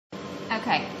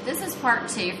Okay, this is part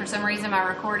 2. For some reason my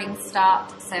recording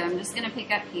stopped, so I'm just going to pick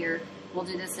up here. We'll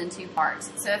do this in 2 parts.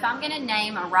 So if I'm going to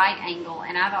name a right angle,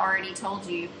 and I've already told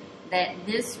you that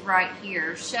this right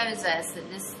here shows us that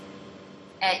this,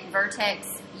 at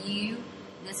vertex U,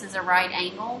 this is a right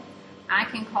angle. I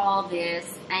can call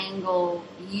this angle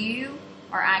U,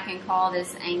 or I can call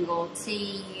this angle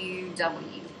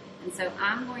TUW. And so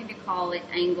I'm going to call it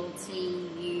angle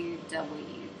TUW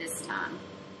this time.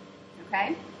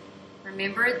 Okay?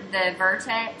 Remember, the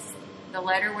vertex, the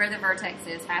letter where the vertex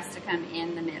is, has to come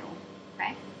in the middle.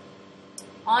 Okay?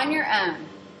 On your own,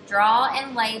 draw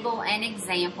and label an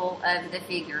example of the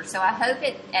figure. So I hope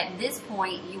at this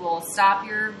point you will stop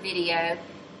your video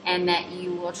and that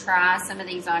you will try some of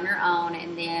these on your own,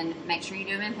 and then make sure you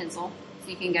do them in pencil so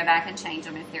you can go back and change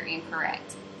them if they're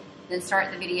incorrect. Then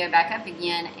start the video back up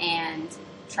again and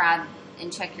try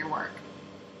and check your work.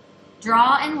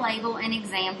 Draw and label an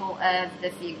example of the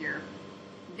figure.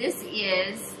 This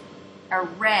is a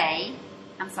ray,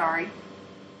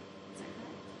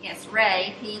 yes,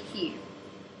 ray PQ.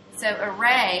 So a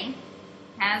ray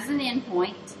has an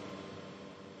endpoint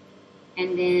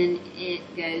and then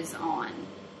it goes on.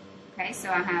 Okay,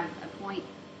 so I have a point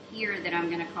here that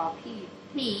I'm going to call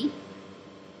P,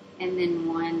 and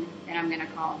then one that I'm going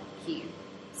to call Q.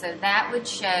 So that would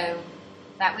show,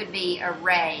 that would be a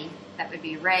ray. That would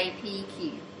be ray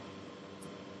PQ.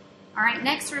 All right,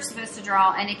 next we're supposed to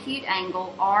draw an acute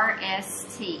angle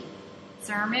RST.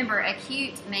 So remember,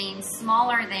 acute means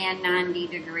smaller than 90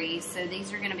 degrees. So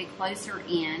these are going to be closer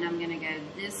in. I'm going to go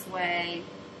this way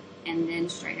and then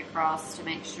straight across to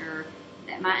make sure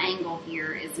that my angle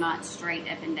here is not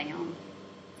straight up and down,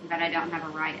 but I don't have a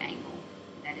right angle,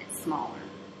 that it's smaller.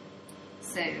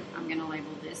 So I'm going to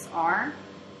label this R.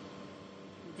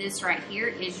 This right here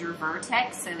is your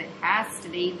vertex, so it has to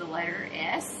be the letter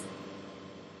S.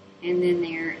 And then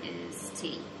there is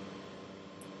T.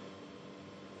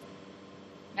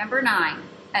 Number 9,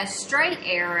 a straight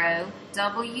arrow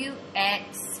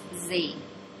WXZ.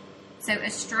 So a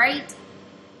straight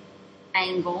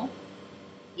angle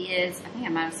is, I think I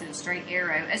might have said a straight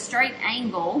arrow. A straight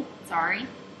angle,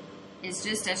 is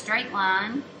just a straight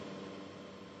line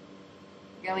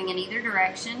going in either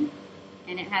direction,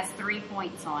 and it has 3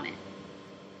 points on it.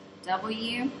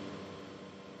 W,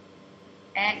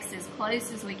 X as close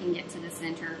as we can get to the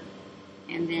center,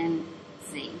 and then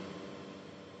Z.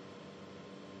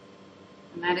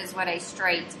 And that is what a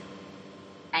straight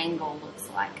angle looks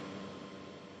like.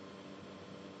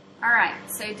 All right,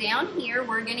 so down here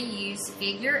we're going to use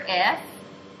figure F,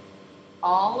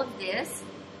 all of this,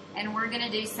 and we're going to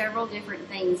do several different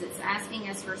things. It's asking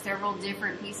us for several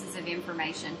different pieces of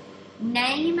information.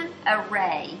 Name a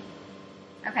ray.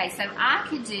 Okay, so I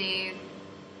could do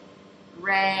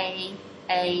ray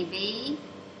AB,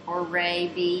 or ray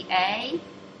BA,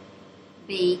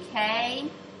 BK,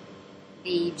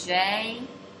 BJ,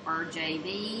 or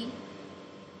JB,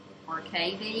 or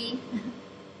KB.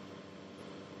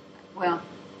 Well,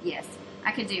 yes,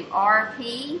 I could do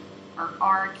RP, or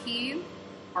RQ,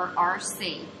 or RC.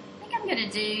 I think I'm going to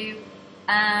do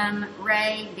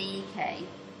ray BK.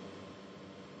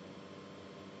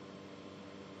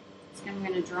 So I'm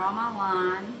going to draw my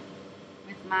line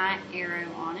with my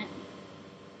arrow on it,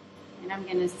 and I'm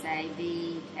going to say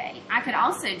BK. I could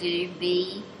also do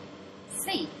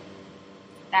BC.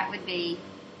 That would be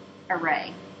a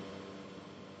ray.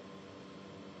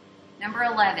 Number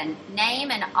 11,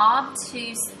 name an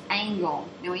obtuse angle.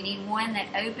 Now we need one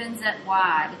that opens up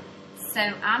wide. So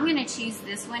I'm going to choose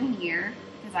this one here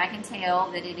because I can tell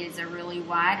that it is a really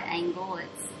wide angle.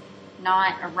 It's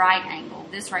not a right angle.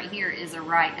 This right here is a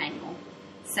right angle.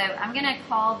 So I'm going to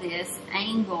call this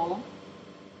angle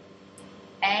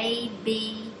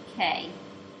ABK.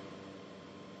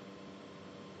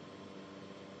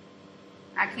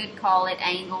 I could call it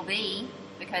angle B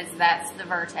because that's the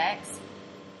vertex.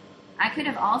 I could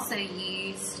have also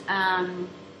used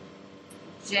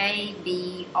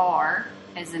JBR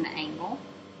as an angle.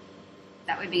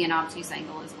 That would be an obtuse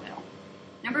angle as well.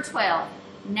 Number 12,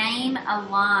 name a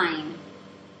line.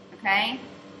 Okay?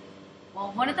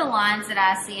 Well, one of the lines that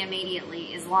I see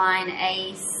immediately is line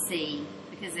AC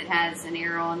because it has an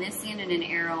arrow on this end and an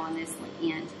arrow on this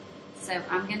end. So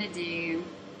I'm going to do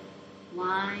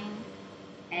line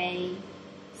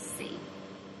AC.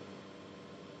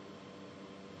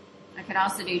 I could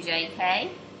also do JK,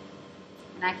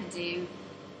 and I could do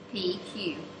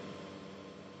PQ.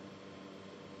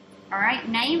 All right,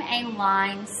 name a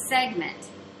line segment.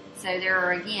 So there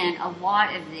are, again, a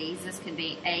lot of these. This could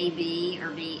be AB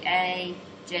or BA,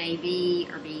 JB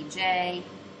or BJ,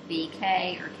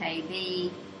 BK or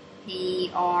KB,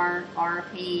 PR,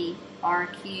 RP,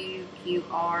 RQ,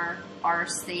 QR,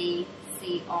 RC,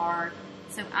 CR.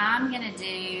 So I'm going to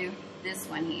do this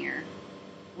one here,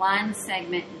 line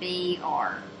segment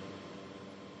BR.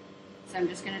 So I'm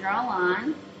just going to draw a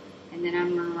line, and then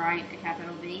I'm going to write a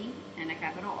capital B and a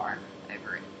capital R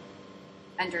over it,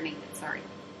 underneath it, sorry.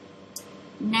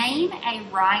 Name a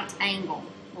right angle.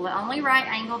 Well, the only right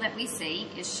angle that we see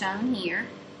is shown here,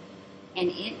 and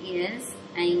it is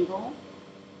angle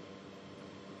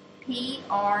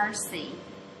PRC.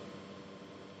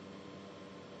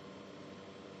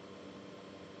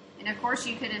 And of course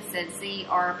you could have said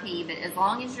CRP, but as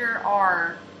long as your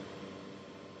R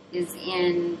is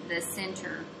in the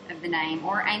center of the name,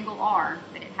 or angle R,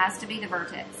 but it has to be the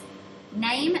vertex.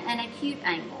 Name an acute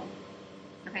angle.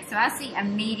 Okay, so I see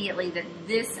immediately that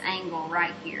this angle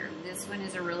right here, this one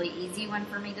is a really easy one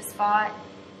for me to spot.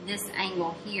 This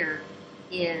angle here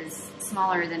is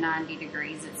smaller than 90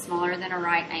 degrees. It's smaller than a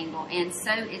right angle, and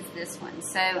so is this one.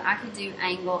 So I could do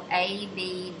angle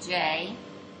ABJ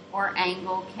or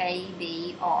angle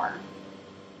KBR.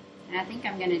 And I think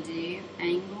I'm going to do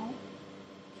angle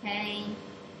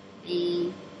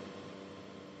KBR.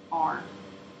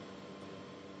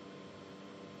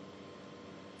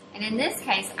 And in this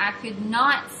case, I could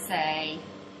not say,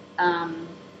 well,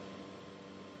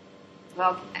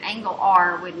 angle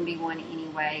R wouldn't be one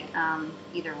anyway,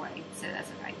 either way, so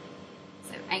that's okay.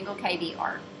 So angle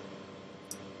KBR.